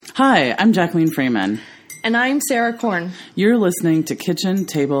Hi, I'm Jacqueline Freeman. And I'm Sarah Korn. You're listening to Kitchen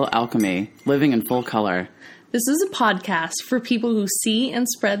Table Alchemy, Living in Full Color. This is a podcast for people who see and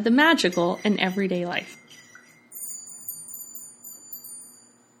spread the magical in everyday life.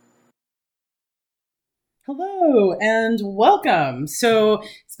 Hello and welcome. So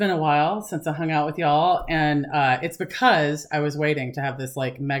it's been a while since I hung out with y'all, and it's because I was waiting to have this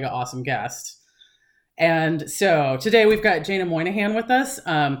mega awesome guest. And so today we've got Jana Moynihan with us.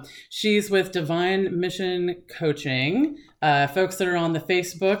 She's with Divine Mission Coaching. Folks that are on the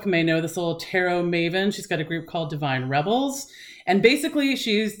Facebook may know this little tarot maven. She's got a group called Divine Rebels. And basically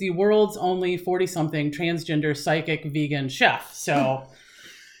she's the world's only 40-something transgender psychic vegan chef. So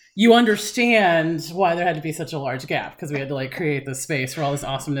you understand why there had to be such a large gap, because we had to create this space for all this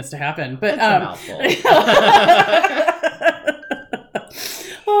awesomeness to happen. But That's a mouthful.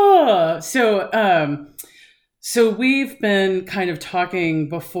 So we've been kind of talking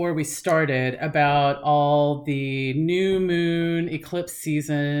before we started about all the new moon eclipse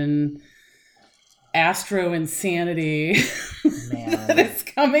season astro insanity that is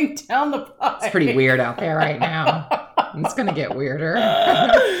coming down the pipe. It's pretty weird out there right now. It's going to get weirder.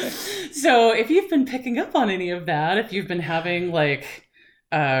 So if you've been picking up on any of that, if you've been having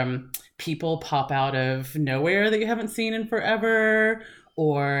people pop out of nowhere that you haven't seen in forever,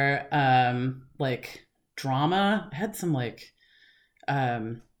 or drama. I had some a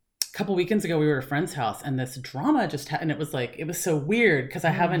couple weekends ago we were at a friend's house, and this drama just happened. It was it was so weird because I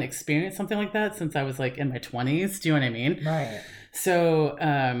haven't experienced something like that since I was in my 20s. Do you know what I mean? Right. So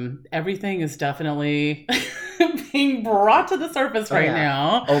everything is definitely being brought to the surface right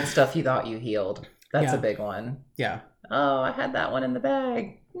now. Old stuff you thought you healed. That's a big one. Yeah. Oh, I had that one in the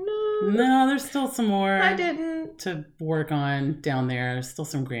bag. No, there's still some more. I didn't. To work on down there. There's still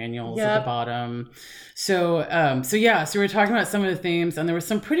some granules at the bottom. So we were talking about some of the themes, and there was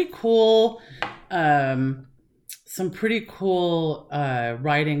some pretty cool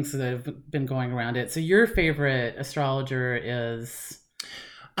writings that have been going around it. So your favorite astrologer is?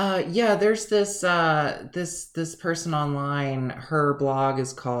 There's this person online. Her blog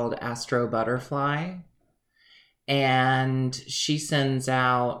is called Astro Butterfly, and she sends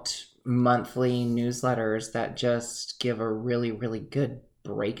out monthly newsletters that just give a really, really good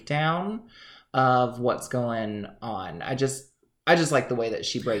breakdown of what's going on. I just like the way that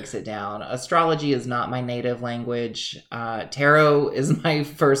she breaks it down. Astrology is not my native language. Tarot is my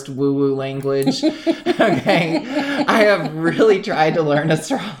first woo-woo language. Okay. I have really tried to learn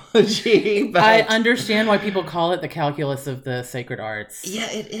astrology, but I understand why people call it the calculus of the sacred arts.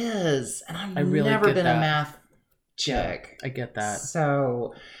 Yeah, it is. And I've really never been that. a math chick. I get that.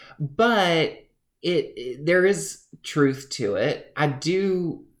 So, but there is truth to it. I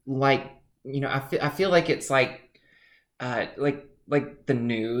do I feel like it's like the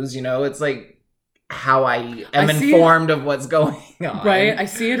news, it's how I am informed of what's going on. Right. I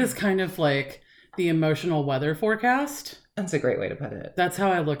see it as kind of like the emotional weather forecast. That's a great way to put it. That's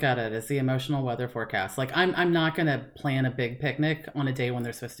how I look at it, as the emotional weather forecast. I'm not going to plan a big picnic on a day when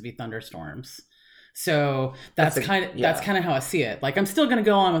there's supposed to be thunderstorms. So that's kind of how I see it. I'm still going to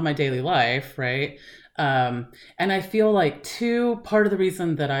go on with my daily life, right? And I feel part of the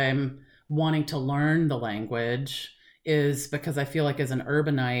reason that I'm wanting to learn the language is because I feel as an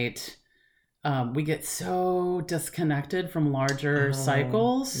urbanite, we get so disconnected from larger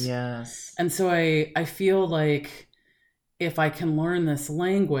cycles. Yes. And so I feel if I can learn this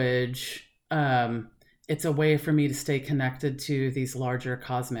language, it's a way for me to stay connected to these larger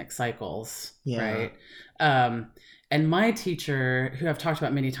cosmic cycles. Yeah. Right. And my teacher, who I've talked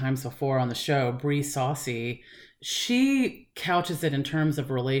about many times before on the show, Bree Saucy, she couches it in terms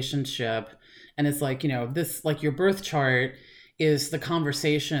of relationship, and it's this, your birth chart is the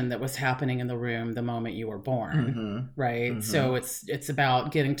conversation that was happening in the room the moment you were born. Right. Mm-hmm. So it's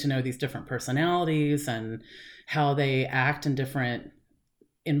about getting to know these different personalities and how they act in different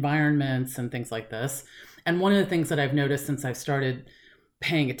environments and things like this. And one of the things that I've noticed since I've started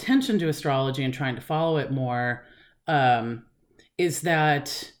paying attention to astrology and trying to follow it more, is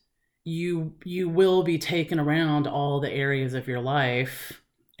that you will be taken around all the areas of your life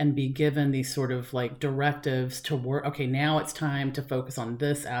and be given these sort of directives to work. Okay, now it's time to focus on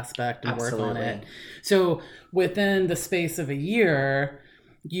this aspect and work on it. So within the space of a year,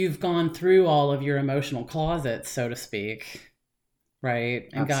 you've gone through all of your emotional closets, so to speak, right?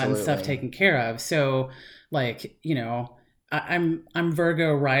 And gotten stuff taken care of. So I'm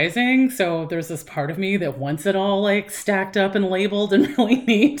Virgo rising, so there's this part of me that wants it all like stacked up and labeled and really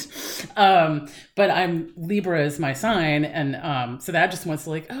neat. But I'm Libra is my sign, and so that just wants to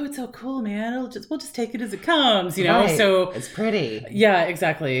like, oh, it's so cool, man. We'll just take it as it comes, you know. Right. So It's pretty. yeah,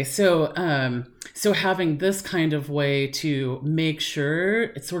 exactly. So so having this kind of way to make sure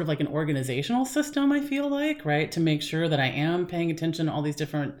it's sort of like an organizational system, I feel like, right? To make sure that I am paying attention to all these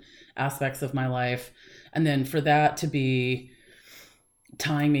different aspects of my life. And then for that to be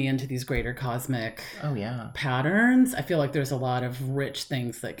tying me into these greater cosmic Oh yeah. patterns, I feel like there's a lot of rich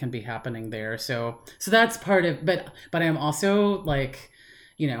things that can be happening there. So that's part of, but I'm also like,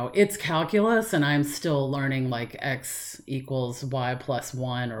 you know, it's calculus and I'm still learning like X equals Y plus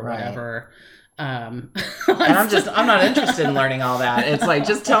 1 or Right. whatever. And I'm not interested in learning all that. It's like,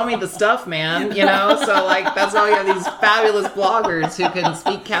 just tell me the stuff, man, you know? So like, that's why we have these fabulous bloggers who can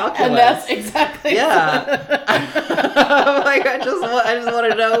speak calculus. And that's exactly. Yeah. Like, I just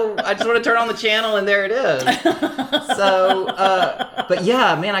want to know, I just want to turn on the channel and there it is. So, but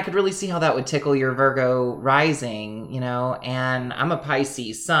yeah, man, I could really see how that would tickle your Virgo rising, you know, and I'm a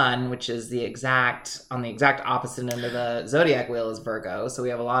Pisces sun, which is on the exact opposite end of the zodiac wheel is Virgo. So we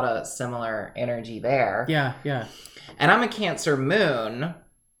have a lot of similar energy there. Yeah, yeah. And I'm a Cancer moon,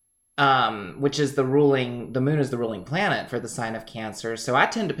 which is the moon is the ruling planet for the sign of Cancer. So I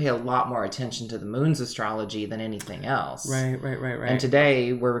tend to pay a lot more attention to the moon's astrology than anything else. Right. And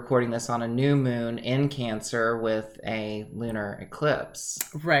today we're recording this on a new moon in Cancer with a lunar eclipse.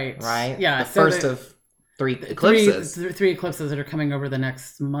 Right. Yeah. The first of three eclipses. Three eclipses that are coming over the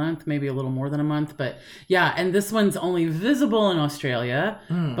next month, maybe a little more than a month. But yeah, and this one's only visible in Australia,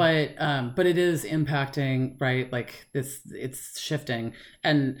 but it is impacting, right? Like it's shifting.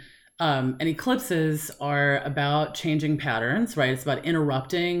 And eclipses are about changing patterns, right? It's about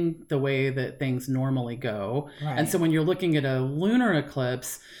interrupting the way that things normally go. Right. And so when you're looking at a lunar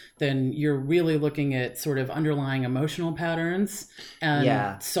eclipse, then you're really looking at sort of underlying emotional patterns.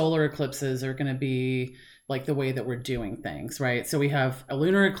 And solar eclipses are going to be like the way that we're doing things, right? So we have a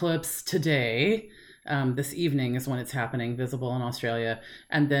lunar eclipse today. This evening is when it's happening, visible in Australia.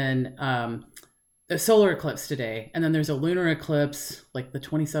 And then a solar eclipse today. And then there's a lunar eclipse like the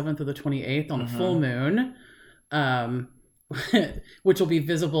 27th or the 28th on a full moon, which will be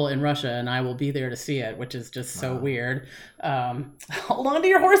visible in Russia, and I will be there to see it, which is just so weird. Hold on to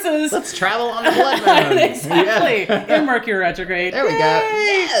your horses. Let's travel on the blood moon. Exactly. In Mercury retrograde. There we go.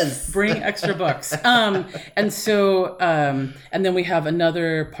 Yes. Bring extra books. And so, and then we have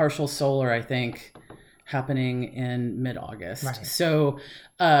another partial solar, I think, happening in mid-August. Right. So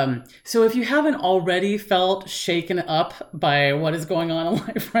if you haven't already felt shaken up by what is going on in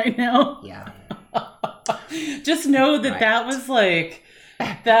life right now, just know that that was like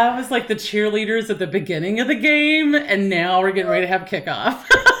the cheerleaders at the beginning of the game, and now we're getting ready to have kickoff.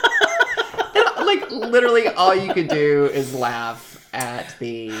 Like literally all you could do is laugh at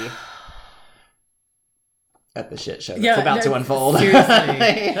the shit show that's about to unfold.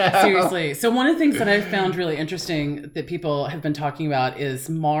 Seriously. You know? Seriously. So one of the things that I've found really interesting that people have been talking about is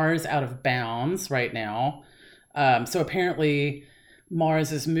Mars out of bounds right now. So apparently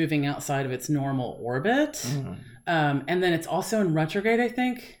Mars is moving outside of its normal orbit. And then it's also in retrograde, I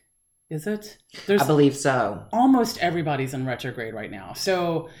think. Is it? I believe so. Almost everybody's in retrograde right now.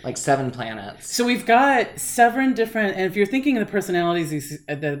 So like 7 planets. So we've got 7 different, and if you're thinking of the personalities,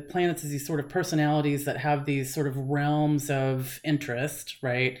 the planets as these sort of personalities that have these sort of realms of interest,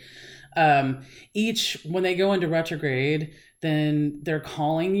 right? Each, when they go into retrograde, then they're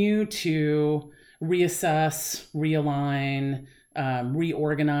calling you to reassess, realign,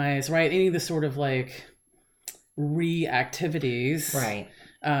 reorganize, right? Any of the sort of like reactivities. Right.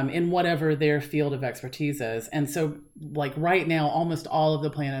 In whatever their field of expertise is. And so like right now, almost all of the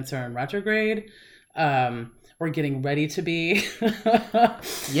planets are in retrograde. We're getting ready to be.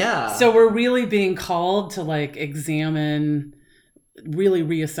 Yeah. So we're really being called to like examine, really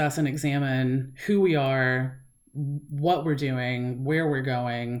reassess and examine who we are, what we're doing, where we're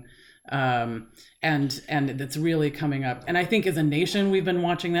going. And it's really coming up. And I think as a nation, we've been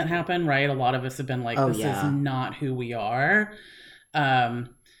watching that happen, right? A lot of us have been like, this is not who we are.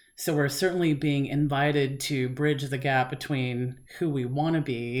 So we're certainly being invited to bridge the gap between who we want to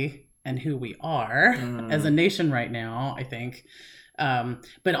be and who we are as a nation right now, I think.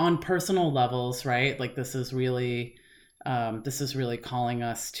 But on personal levels, right? Like this is really calling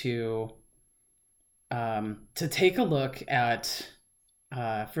us to take a look at,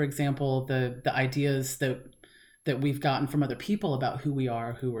 for example, the ideas that we've gotten from other people about who we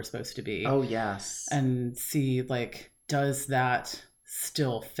are, who we're supposed to be. Oh, yes. And see, like, does that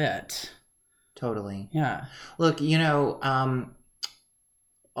still fit? Totally. Yeah. Look,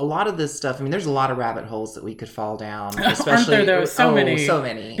 a lot of this stuff, I mean, there's a lot of rabbit holes that we could fall down, especially Aren't there, though? So many. So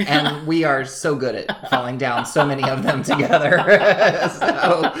many. And we are so good at falling down so many of them together.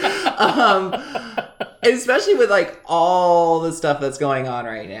 Especially with like all the stuff that's going on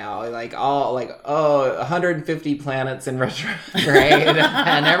right now, like 150 planets in retrograde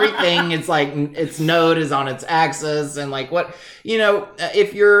and everything. It's like its node is on its axis, and like what,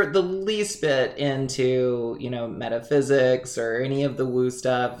 if you're the least bit into metaphysics or any of the woo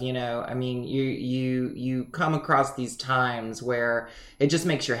stuff, I mean, you come across these times where it just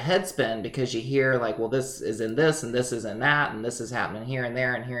makes your head spin, because you hear like, well, this is in this and this is in that and this is happening here and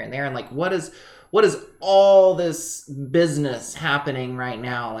there and here and there, and like what is all this business happening right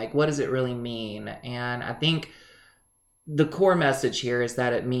now? Like, what does it really mean? And I think the core message here is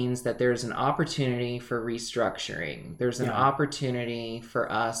that it means that there's an opportunity for restructuring. There's an opportunity for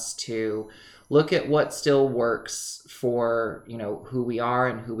us to look at what still works for, who we are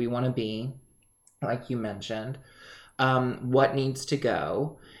and who we want to be, like you mentioned, what needs to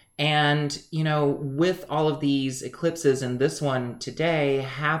go. And, with all of these eclipses, and this one today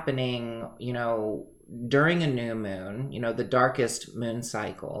happening, during a new moon, the darkest moon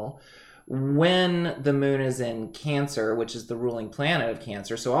cycle, when the moon is in Cancer, which is the ruling planet of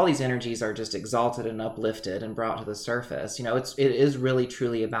Cancer. So all these energies are just exalted and uplifted and brought to the surface. It is really,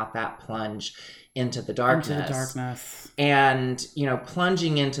 truly about that plunge into the darkness. And,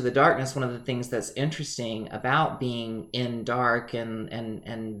 plunging into the darkness, one of the things that's interesting about being in dark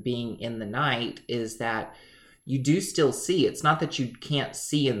and being in the night is that you do still see. It's not that you can't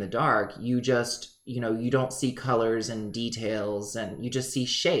see in the dark. You just, you don't see colors and details, and you just see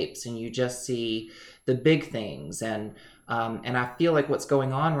shapes, and you just see the big things. And I feel like what's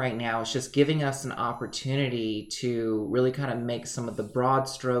going on right now is just giving us an opportunity to really kind of make some of the broad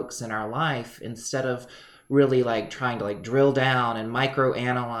strokes in our life, instead of really like trying to like drill down and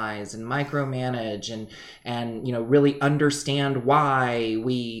microanalyze and micromanage and really understand why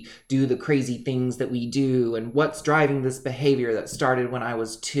we do the crazy things that we do and what's driving this behavior that started when I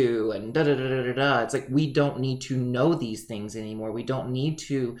was 2 and da da da da da da. It's like, we don't need to know these things anymore. We don't need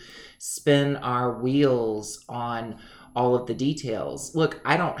to spin our wheels on all of the details. Look,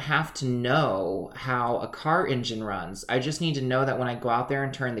 I don't have to know how a car engine runs. I just need to know that when I go out there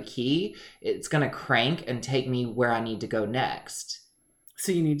and turn the key, it's going to crank and take me where I need to go next.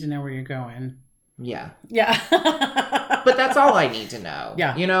 So you need to know where you're going. Yeah. Yeah. But that's all I need to know.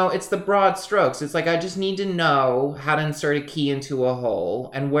 Yeah. It's the broad strokes. It's like, I just need to know how to insert a key into a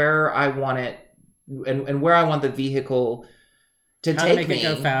hole, and where I want it, and where I want the vehicle to how take to make me.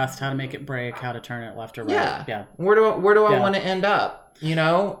 it go fast, how to make it brake, how to turn it left or right. Yeah. Where do I want to end up?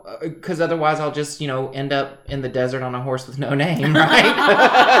 Because otherwise I'll just, end up in the desert on a horse with no name, right?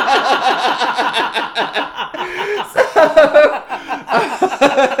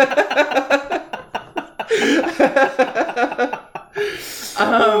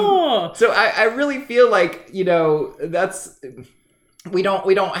 So I really feel like, that's... We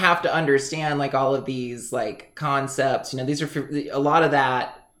don't have to understand like all of these like concepts. These are for a lot of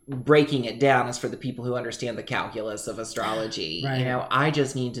that. Breaking it down is for the people who understand the calculus of astrology. Right. I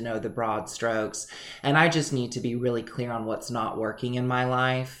just need to know the broad strokes, and I just need to be really clear on what's not working in my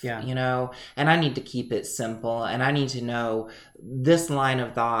life. Yeah. And I need to keep it simple, and I need to know this line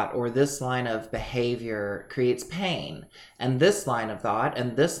of thought or this line of behavior creates pain, and this line of thought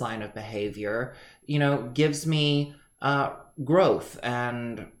and this line of behavior, gives me growth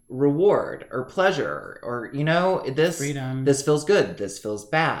and reward or pleasure, or this freedom. This feels good, this feels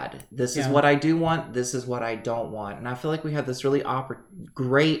bad, this is what I do want, this is what I don't want. And I feel like we have this really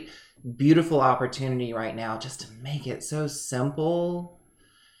great, beautiful opportunity right now just to make it so simple,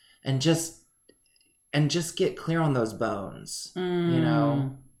 and just get clear on those bones,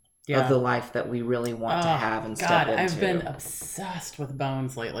 of the life that we really want to have and step into. I've been obsessed with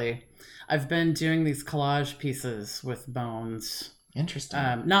bones lately. I've been doing these collage pieces with bones.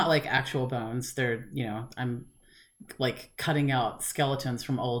 Interesting. Not like actual bones. They're, I'm like cutting out skeletons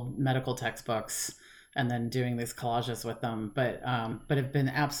from old medical textbooks and then doing these collages with them. But I've been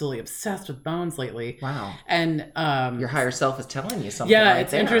absolutely obsessed with bones lately. Wow. And your higher self is telling you something. Yeah, right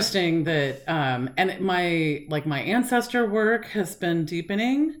it's there. interesting that and my ancestor work has been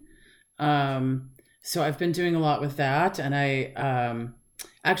deepening. So I've been doing a lot with that, and I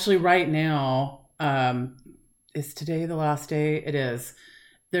actually right now, is today the last day? It is.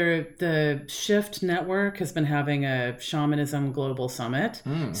 The Shift Network has been having a Shamanism Global Summit.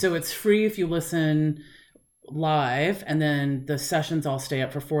 So it's free if you listen live, and then the sessions all stay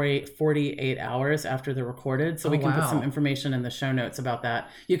up for 48 hours after they're recorded. So we can put some information in the show notes about that.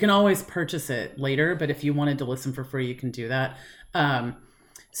 You can always purchase it later, but if you wanted to listen for free, you can do that.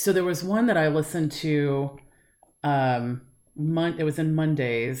 So there was one that I listened to, it was in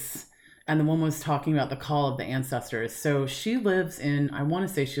Mondays, and the one was talking about the call of the ancestors. So she lives I want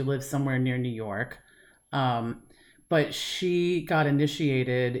to say she lives somewhere near New York. But she got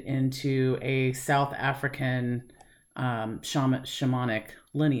initiated into a South African shamanic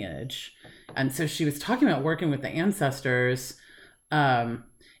lineage. And so she was talking about working with the ancestors. And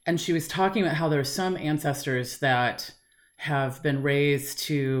she was talking about how there's some ancestors that have been raised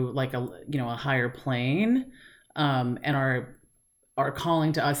to like a higher plane, and are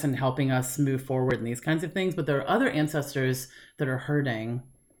calling to us and helping us move forward and these kinds of things. But there are other ancestors that are hurting,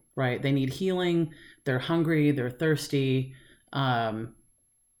 right? They need healing. They're hungry, they're thirsty, and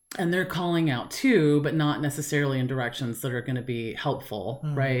they're calling out too, but not necessarily in directions that are going to be helpful,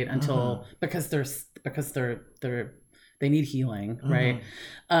 right? Because they need healing, right?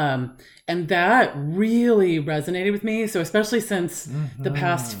 And that really resonated with me. So especially since the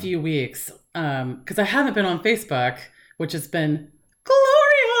past few weeks, because I haven't been on Facebook, which has been glorious.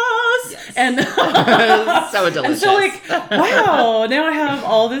 Yes. And so delicious. And so wow, now I have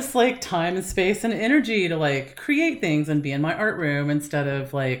all this time and space and energy to create things and be in my art room instead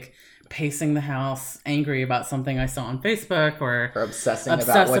of pacing the house angry about something I saw on Facebook or obsessing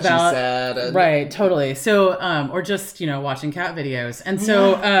about what you said. And... Right, totally. So, or just, watching cat videos. And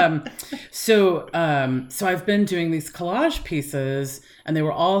so, so I've been doing these collage pieces, and they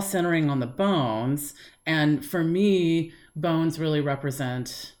were all centering on the bones. And for me, bones really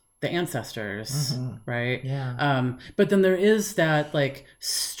represent the ancestors, right? Yeah. But then there is that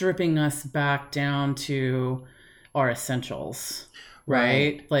stripping us back down to our essentials,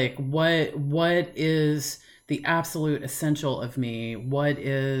 right? What is the absolute essential of me? What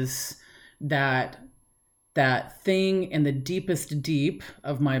is that thing in the deepest deep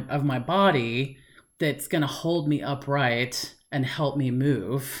of my body that's going to hold me upright and help me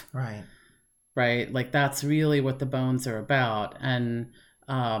move? Right? That's really what the bones are about. And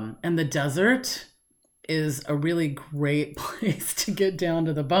the desert is a really great place to get down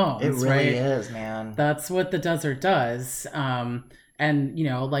to the bones. It really right? is, man. That's what the desert does. And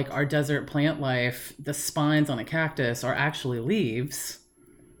our desert plant life, the spines on a cactus are actually leaves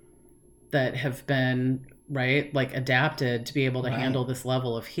that have been adapted to be able to handle this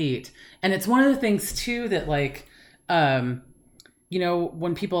level of heat. And it's one of the things too that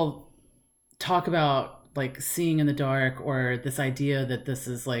when people talk about seeing in the dark, or this idea that this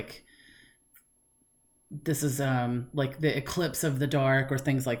is the eclipse of the dark or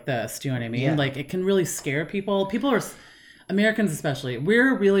things like this, do you know what I mean? Yeah. It can really scare people. Americans especially,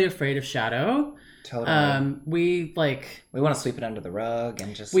 we're really afraid of shadow. Totally. We want to sweep it under the rug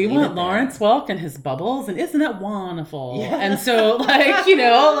and just we want Lawrence Welk and his bubbles, and isn't that wonderful? Yeah. And so that's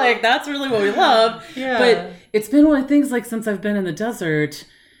really what we love. Yeah. But it's been one of the things since I've been in the desert,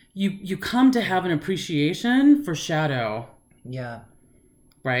 you come to have an appreciation for shadow. Yeah.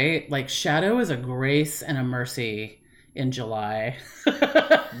 Right? Shadow is a grace and a mercy in July.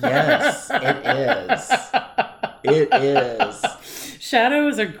 Yes, it is. It is. Shadow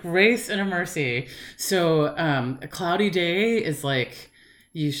is a grace and a mercy. So a cloudy day is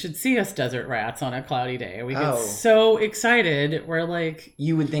you should see us desert rats on a cloudy day. We get so excited. We're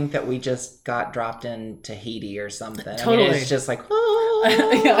you would think that we just got dropped in Tahiti or something. Totally. I mean, it's just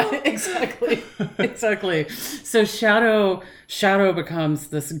yeah, exactly. So shadow becomes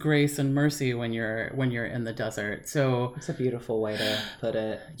this grace and mercy when you're in the desert. So it's a beautiful way to put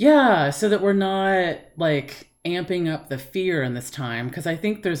it. Yeah, so that we're not amping up the fear in this time, because I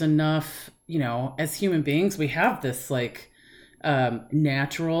think there's enough, as human beings, we have this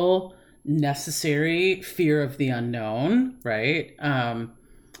natural, necessary fear of the unknown, right?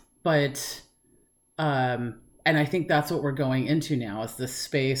 And I think that's what we're going into now, is this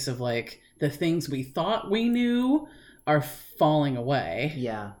space of the things we thought we knew are falling away.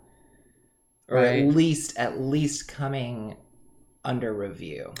 Yeah. Or right? at least coming under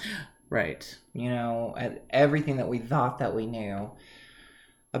review. Right. Everything that we thought that we knew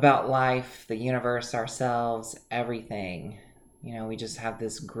about life, the universe, ourselves, everything. We just have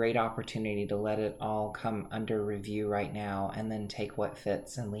this great opportunity to let it all come under review right now, and then take what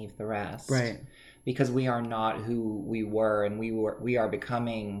fits and leave the rest. Right. Because we are not who we were, and we are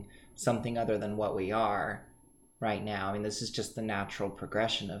becoming something other than what we are right now. I mean, this is just the natural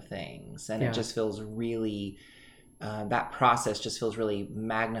progression of things, and it just feels really that process just feels really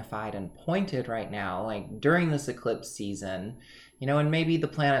magnified and pointed right now. During this eclipse season, and maybe the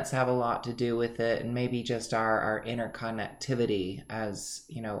planets have a lot to do with it, and maybe just our interconnectivity as,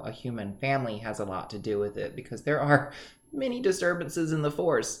 a human family has a lot to do with it, because there are many disturbances in the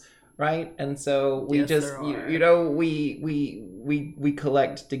force, right? And so we we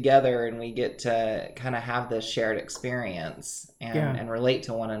collect together, and we get to kind of have this shared experience and relate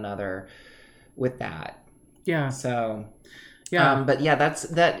to one another with that. Yeah. So, yeah. But yeah, that's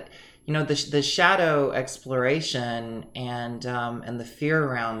that. The shadow exploration and the fear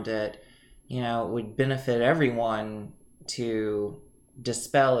around it, would benefit everyone to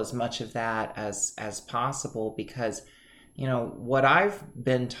dispel as much of that as possible, because what I've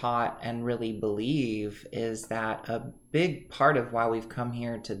been taught and really believe is that a big part of why we've come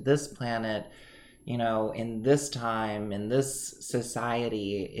here to this planet, in this time, in this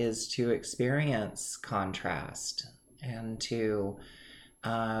society, is to experience contrast and to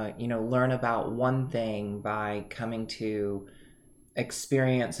learn about one thing by coming to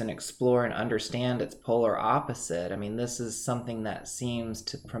experience and explore and understand its polar opposite. I mean, this is something that seems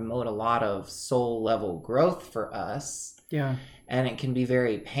to promote a lot of soul level growth for us. Yeah. And it can be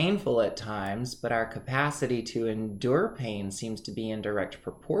very painful at times, but our capacity to endure pain seems to be in direct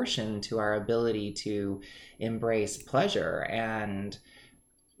proportion to our ability to embrace pleasure and,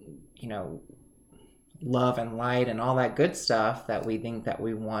 love and light and all that good stuff that we think that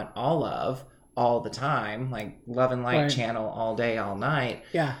we want all of all the time, like love and light channel all day, all night.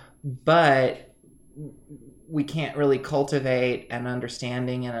 Yeah. But we can't really cultivate an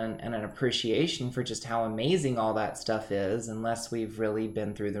understanding and an appreciation for just how amazing all that stuff is unless we've really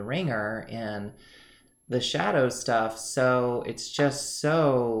been through the ringer in the shadow stuff. So it's just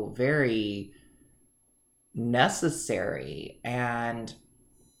so very necessary. And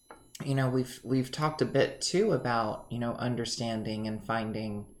we've talked a bit too about, understanding and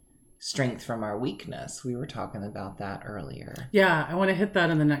finding strength from our weakness. We were talking about that earlier. Yeah, I want to hit that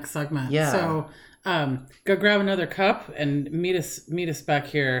in the next segment. Yeah. So go grab another cup and meet us back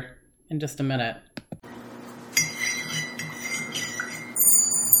here in just a minute.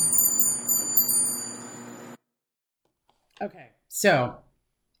 Okay, so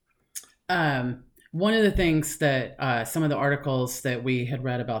one of the things that some of the articles that we had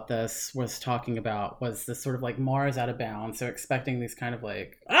read about this was talking about was this sort of like Mars out of bounds. So expecting these kind of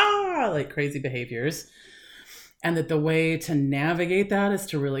like crazy behaviors, and that the way to navigate that is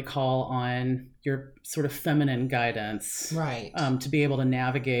to really call on your sort of feminine guidance, right? To be able to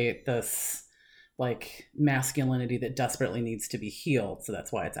navigate this like masculinity that desperately needs to be healed. So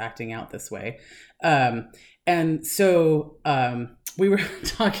that's why it's acting out this way. And so we were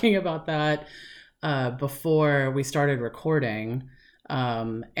talking about that before we started recording,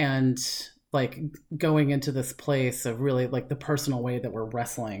 and like going into this place of really like the personal way that we're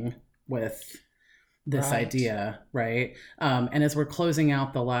wrestling with this idea, right? And as we're closing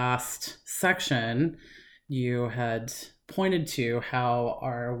out the last section, you had pointed to how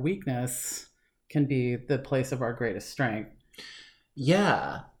our weakness can be the place of our greatest strength.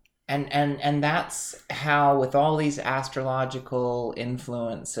 Yeah. And that's how, with all these astrological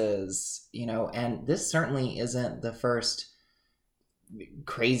influences, and this certainly isn't the first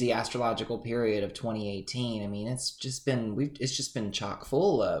crazy astrological period of 2018. I mean, it's just been chock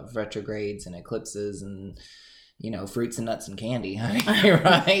full of retrogrades and eclipses and, fruits and nuts and candy,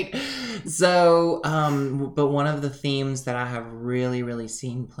 right? So, but one of the themes that I have really, really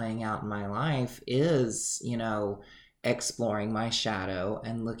seen playing out in my life is, exploring my shadow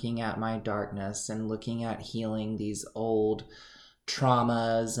and looking at my darkness and looking at healing these old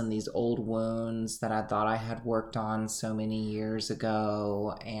traumas and these old wounds that I thought I had worked on so many years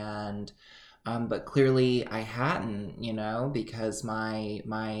ago. And but clearly I hadn't, because my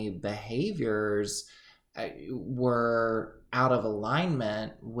behaviors were out of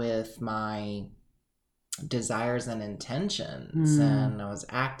alignment with my desires and intentions, and I was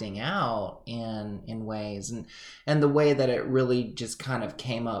acting out in ways, and the way that it really just kind of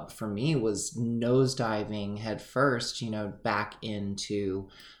came up for me was nosediving head first, back into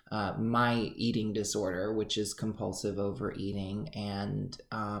my eating disorder, which is compulsive overeating, and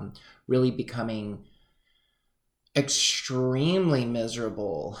really becoming extremely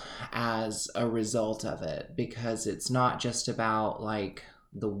miserable as a result of it, because it's not just about like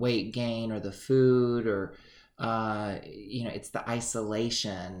the weight gain or the food or it's the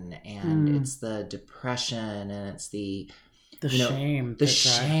isolation, and it's the depression, and it's the shame,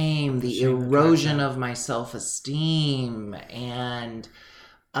 the erosion of my self-esteem. And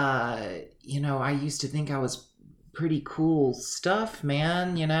I used to think I was pretty cool stuff,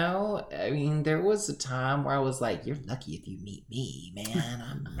 man. You know, I mean, there was a time where I was like, "You're lucky if you meet me, man.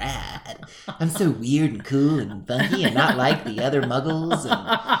 I'm rad. I'm so weird and cool and funky, and not like the other Muggles."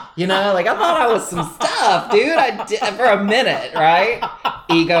 And you know, like I thought I was some stuff, dude. I did for a minute, right?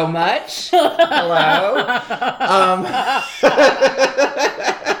 Ego much? Hello. God.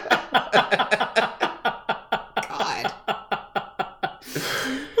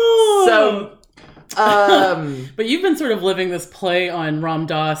 So. But you've been sort of living this play on Ram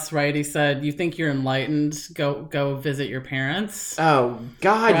Dass, right? He said, "You think you're enlightened? Go visit your parents." Oh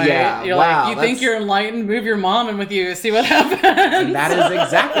God, right? yeah! You're wow, like, you think you're enlightened? Move your mom in with you, see what happens. And that is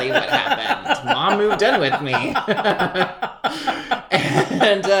exactly what happened. Mom moved in with me, and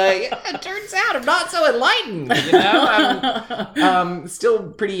yeah, it turns out I'm not so enlightened. You know, I'm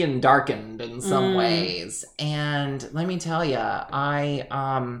still pretty darkened in some ways. And let me tell you,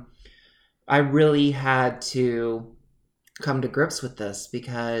 I really had to come to grips with this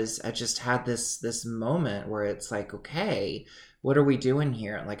because I just had this moment where it's like, okay, what are we doing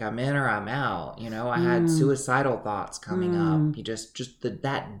here? Like, I'm in or I'm out. You know, I had suicidal thoughts coming up. You just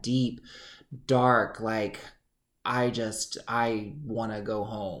that deep, dark, like, I want to go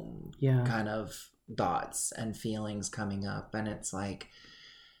home. Yeah. Kind of thoughts and feelings coming up, and it's like,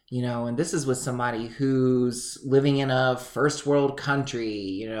 you know, and this is with somebody who's living in a first world country,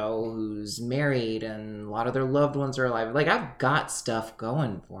 you know, who's married and a lot of their loved ones are alive. Like, I've got stuff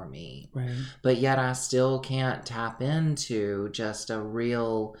going for me. Right. But yet I still can't tap into just a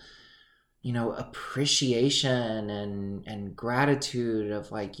real, you know, appreciation and gratitude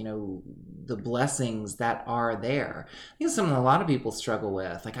of, like, you know, the blessings that are there. I think it's something a lot of people struggle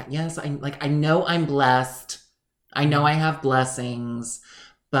with. Like, I know I'm blessed. I know I have blessings.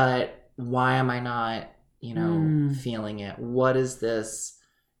 But why am I not, you know, feeling it? What is this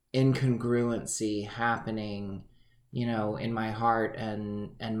incongruency happening, you know, in my heart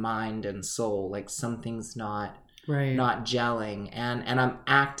and mind and soul? Like, something's not gelling, and I'm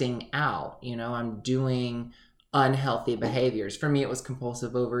acting out. You know, I'm doing unhealthy behaviors. For me, it was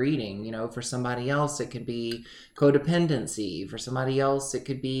compulsive overeating. You know, for somebody else, it could be codependency. For somebody else, it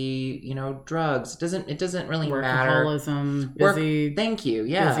could be, you know, drugs. It doesn't really matter. Workaholism, busy. Thank you.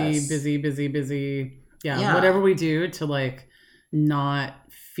 Yes. Busy. Yeah. Whatever we do to, like, not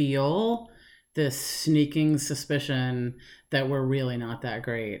feel this sneaking suspicion that we're really not that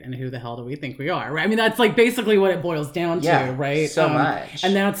great, and who the hell do we think we are? Right? I mean, that's like basically what it boils down to, right? So much.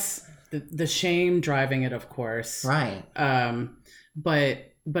 And that's the shame driving it, of course. Right.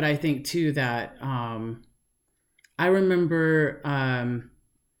 But I think too that I remember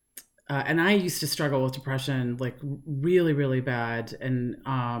and I used to struggle with depression, like, really, really bad. And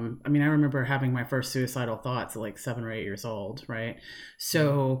I mean, I remember having my first suicidal thoughts at like 7 or 8 years old, right?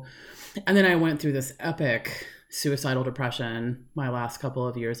 So, and then I went through this epic suicidal depression my last couple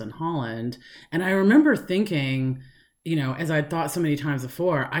of years in Holland. And I remember thinking, you know, as I'd thought so many times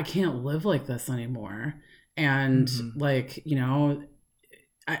before, I can't live like this anymore. And like, you know,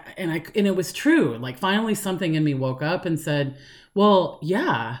 and it was true. Like, finally something in me woke up and said, well,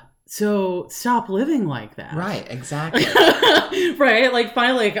 yeah, so stop living like that. Right, exactly. Right? Like,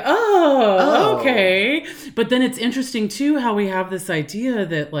 finally, like, oh, okay. But then it's interesting too how we have this idea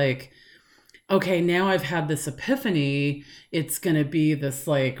that, like, okay, now I've had this epiphany. It's going to be this,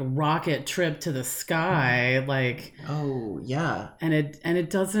 like, rocket trip to the sky, like, oh yeah. And it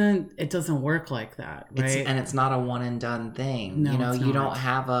doesn't work like that, right? It's not a one and done thing. No, you know, it's you not. don't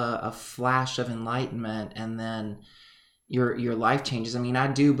have a flash of enlightenment and then your life changes. I mean, I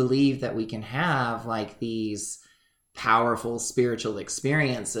do believe that we can have, like, these powerful spiritual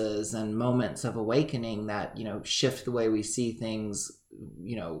experiences and moments of awakening that, you know, shift the way we see things,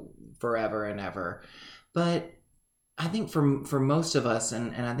 you know, forever and ever. But I think for most of us,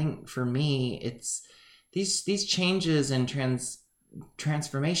 and I think for me, it's these changes and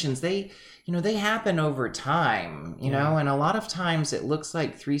transformations, they, you know, they happen over time, you know, and a lot of times it looks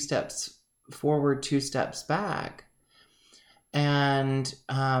like 3 steps forward, 2 steps back. And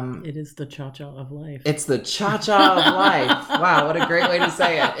it is the cha-cha of life. It's the cha-cha of life. Wow, what a great way to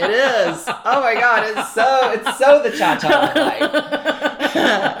say it. It is. Oh my God, it's so the cha-cha of life.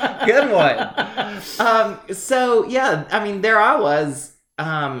 Good one. So yeah, I mean, there I was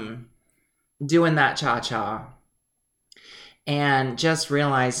doing that cha-cha and just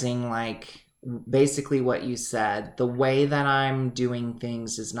realizing, like, basically what you said, the way that I'm doing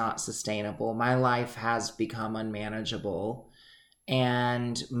things is not sustainable. My life has become unmanageable.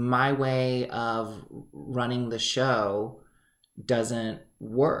 And my way of running the show doesn't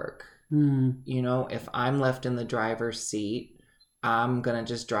work. You know, if I'm left in the driver's seat, I'm going to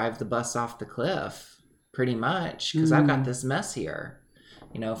just drive the bus off the cliff. pretty much, because I've got this mess here,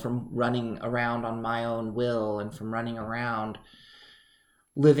 you know, from running around on my own will, and from running around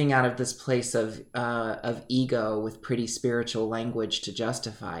living out of this place of ego with pretty spiritual language to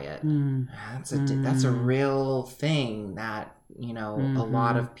justify it. That's a real thing that, you know, a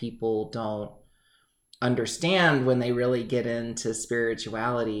lot of people don't understand when they really get into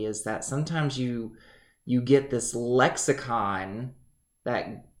spirituality, is that sometimes you get this lexicon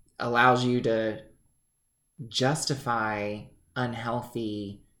that allows you to justify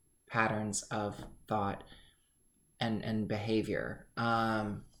unhealthy patterns of thought and behavior.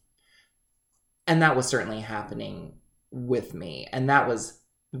 And that was certainly happening with me. And that was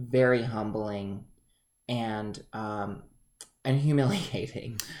very humbling and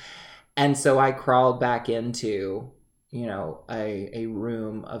humiliating. And so I crawled back into, you know, a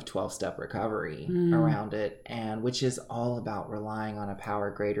room of 12-step recovery around it, and which is all about relying on a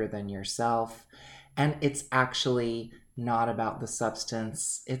power greater than yourself. And it's actually not about the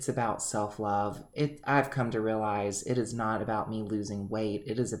substance. It's about self-love. I've come to realize it is not about me losing weight.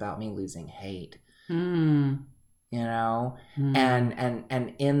 It is about me losing hate. You know?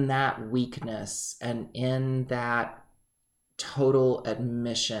 And in that weakness, and in that total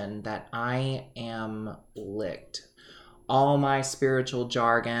admission that I am licked, all my spiritual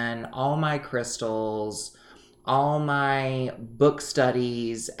jargon, all my crystals, all my book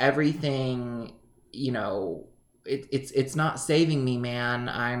studies, everything, you know, it's not saving me, man.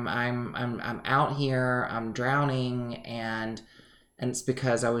 I'm out here, I'm drowning, and it's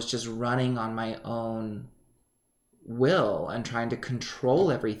because I was just running on my own will and trying to control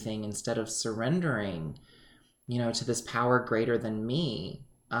everything instead of surrendering, you know, to this power greater than me,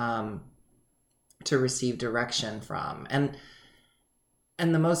 to receive direction from. And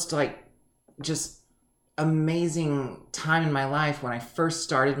the most, like, just amazing time in my life, when I first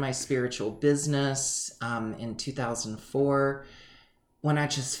started my spiritual business in 2004, when I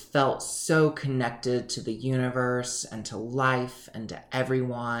just felt so connected to the universe and to life and to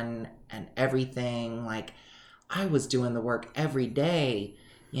everyone and everything. Like, I was doing the work every day,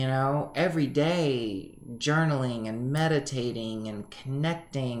 you know, every day, journaling and meditating and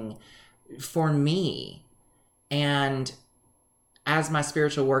connecting for me. And as my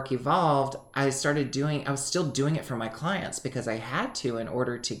spiritual work evolved, I was still doing it for my clients, because I had to, in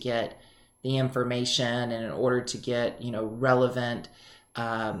order to get the information and in order to get, you know, relevant,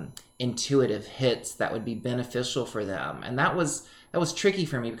 intuitive hits that would be beneficial for them. And that was tricky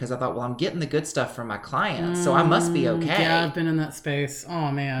for me, because I thought, well, I'm getting the good stuff from my clients, so I must be okay. Yeah, I've been in that space.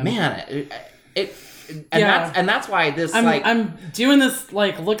 Oh man. That's why this, I'm doing this,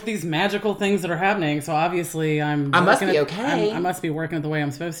 like, look at these magical things that are happening. So obviously I must be okay. I must be working it the way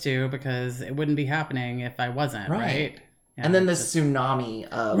I'm supposed to, because it wouldn't be happening if I wasn't. Right. Yeah, and then this tsunami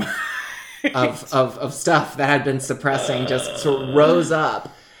of of stuff that had been suppressing just sort of rose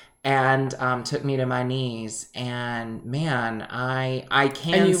up and took me to my knees. And man, I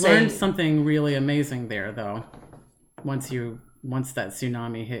can And you learned something really amazing there, though. Once that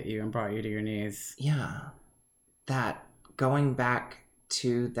tsunami hit you and brought you to your knees. Yeah. That going back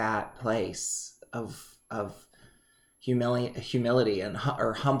to that place of humility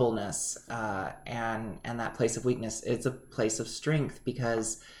or humbleness, and that place of weakness, it's a place of strength,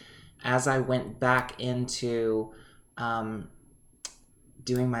 because as I went back into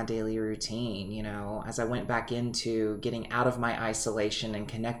doing my daily routine, you know, as I went back into getting out of my isolation and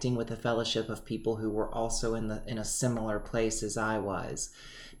connecting with a fellowship of people who were also in a similar place as I was.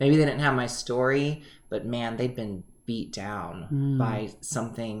 Maybe they didn't have my story, but man, they'd been beat down by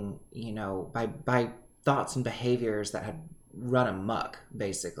something, you know, by thoughts and behaviors that had run amok,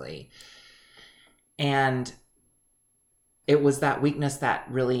 basically. And it was that weakness that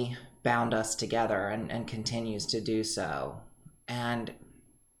really bound us together, and continues to do so. And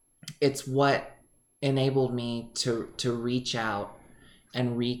it's what enabled me to reach out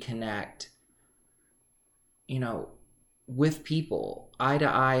and reconnect, you know, with people, eye to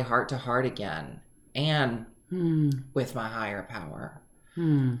eye, heart to heart again, and with my higher power.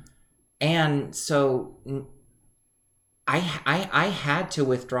 And so I had to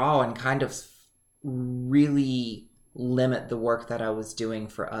withdraw and kind of really limit the work that I was doing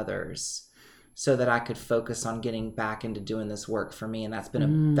for others, so that I could focus on getting back into doing this work for me. And that's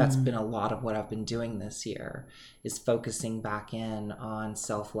been a lot of what I've been doing this year, is focusing back in on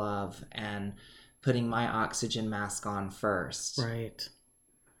self-love and putting my oxygen mask on first.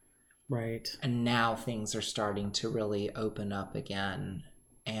 Right. And now things are starting to really open up again.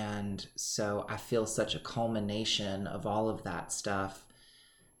 And so I feel such a culmination of all of that stuff,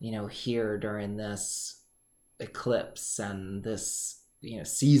 you know, here during this eclipse and this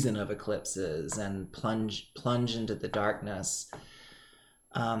season of eclipses and plunge into the darkness.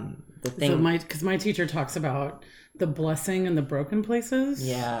 The thing, So because my teacher talks about the blessing and the broken places.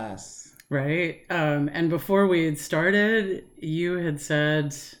 yes, Right. And before we had started, you had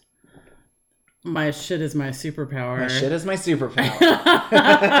said, "My shit is my superpower." my shit is my superpower.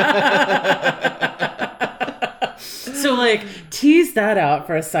 So, like, tease that out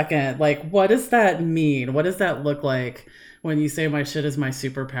for a second. Like, what does that mean? What does that look like when you say my shit is my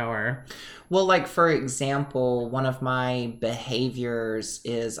superpower? Well, like, for example, one of my behaviors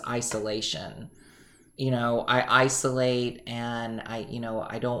is isolation. I isolate, and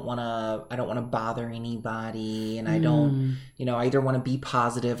I don't want to bother anybody, and I don't, I either want to be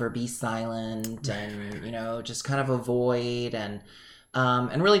positive or be silent, and, just kind of avoid and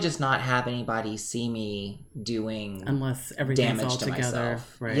really just not have anybody see me doing Unless everything's damage all to together.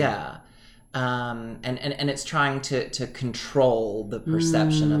 myself. Right. Yeah. And it's trying to control the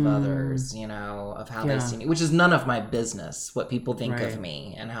perception of others, of how they see me, which is none of my business, what people think of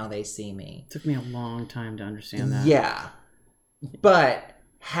me and how they see me. It took me a long time to understand that. Yeah. But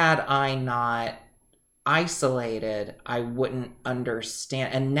had I not isolated, I wouldn't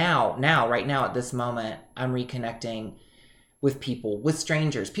understand. And right now at this moment, I'm reconnecting with people, with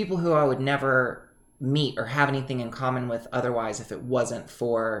strangers, people who I would never meet or have anything in common with otherwise if it wasn't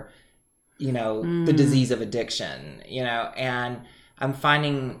for the disease of addiction, and I'm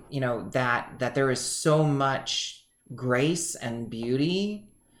finding, that there is so much grace and beauty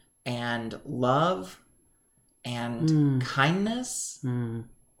and love and kindness in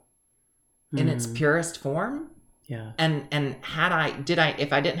its purest form. Yeah. And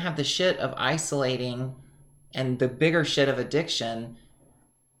if I didn't have the shit of isolating and the bigger shit of addiction,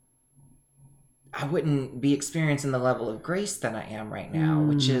 I wouldn't be experiencing the level of grace that I am right now,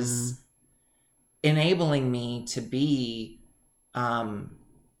 which is enabling me to be of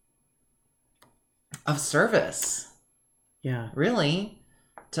service, really,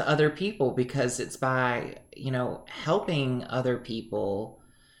 to other people, because it's by helping other people,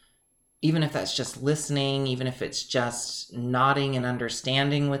 even if that's just listening, even if it's just nodding and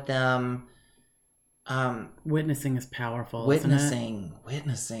understanding with them. Witnessing is powerful. Witnessing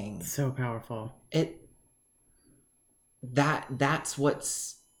So powerful. That's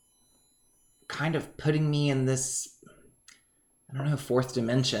what's kind of putting me in this, I don't know, fourth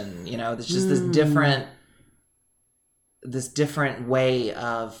dimension. There's just this different way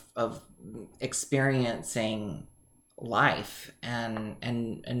of experiencing life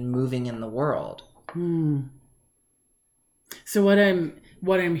and moving in the world. So what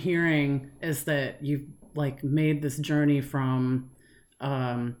I'm hearing is that you've made this journey from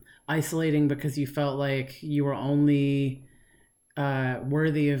isolating because you felt like you were only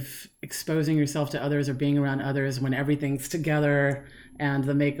worthy of exposing yourself to others or being around others when everything's together and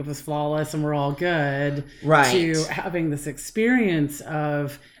the makeup is flawless and we're all good, right, to having this experience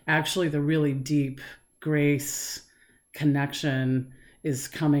of actually the really deep grace connection is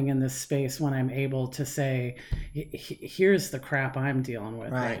coming in this space when I'm able to say, here's the crap I'm dealing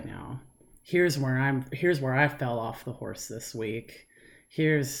with right now. Here's where I fell off the horse this week.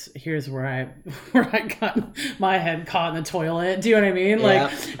 Here's where I got my head caught in the toilet. Do you know what I mean?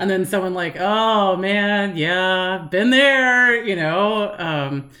 Yeah. And then someone oh man, yeah, been there,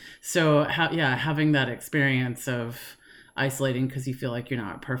 So having that experience of isolating because you feel like you're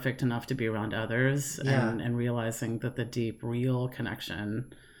not perfect enough to be around others, and realizing that the deep, real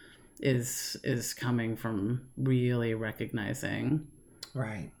connection is coming from really recognizing,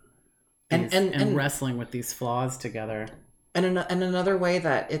 right, and wrestling with these flaws together. And another way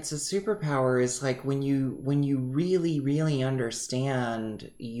that it's a superpower is when you really, really understand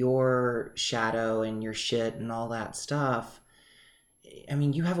your shadow and your shit and all that stuff. I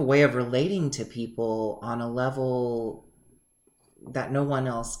mean, you have a way of relating to people on a level that no one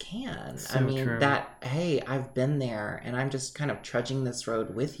else can. So I mean, true. hey, I've been there and I'm just kind of trudging this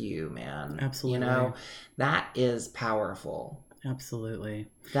road with you, man. Absolutely. That is powerful. Absolutely.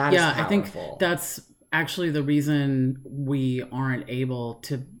 That is powerful. I think that's actually the reason we aren't able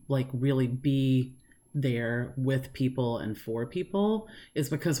to really be there with people and for people is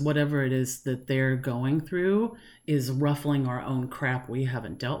because whatever it is that they're going through is ruffling our own crap we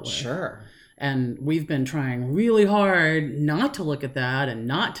haven't dealt with. Sure. And we've been trying really hard not to look at that and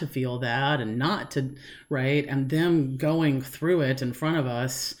not to feel that and not to, right? And them going through it in front of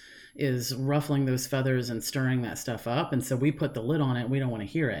us is ruffling those feathers and stirring that stuff up. And so we put the lid on it. We don't want to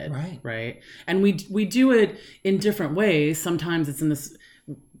hear it. Right. And we do it in different ways. Sometimes it's in this,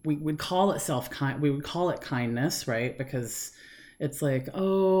 we would call it we would call it kindness, right? Because it's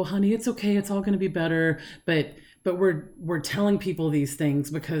oh, honey, it's okay. It's all going to be better. But but we're telling people these things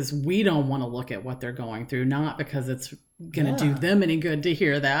because we don't want to look at what they're going through, not because it's going to do them any good to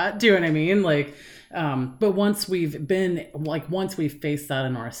hear that. Do you know what I mean? Like, but once we've faced that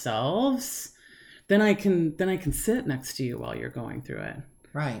in ourselves, then I can sit next to you while you're going through it.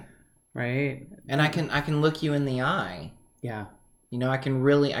 Right. Right. And I can look you in the eye. Yeah. You know, I can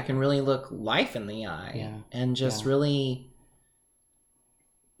really look life in the eye, and just really,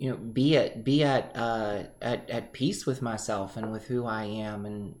 you know, be at peace with myself and with who I am,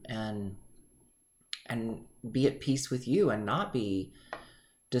 and be at peace with you and not be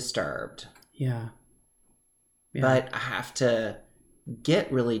disturbed. Yeah. But I have to get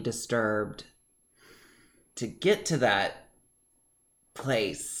really disturbed to get to that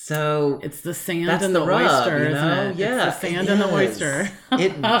place. So it's the sand and the oyster, isn't it? Yeah, it's the sand and the oyster.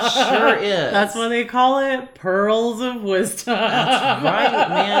 It sure is. That's what they call it, pearls of wisdom. That's right,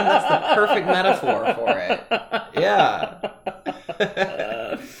 man. That's the perfect metaphor for it. Yeah.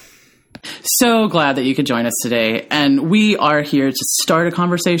 So glad that you could join us today. And we are here to start a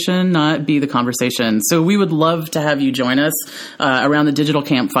conversation, not be the conversation. So we would love to have you join us around the digital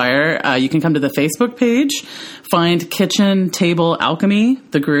campfire. You can come to the Facebook page, find Kitchen Table Alchemy,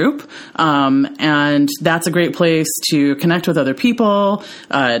 the group. And that's a great place to connect with other people,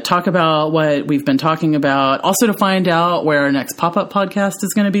 talk about what we've been talking about, also to find out where our next pop-up podcast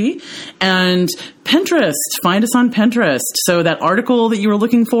is going to be. And Pinterest, find us on Pinterest. So that article that you were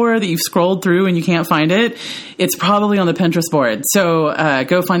looking for, that you've scrolled through and you can't find it, it's probably on the Pinterest board. So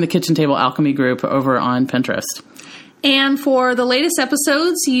go find the Kitchen Table Alchemy group over on Pinterest. And for the latest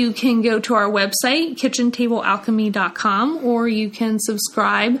episodes, you can go to our website, kitchentablealchemy.com, or you can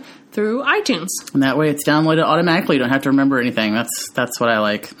subscribe through iTunes. And that way it's downloaded automatically. You don't have to remember anything. That's what I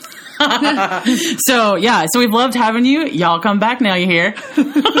like. So we've loved having you. Y'all come back now, you hear?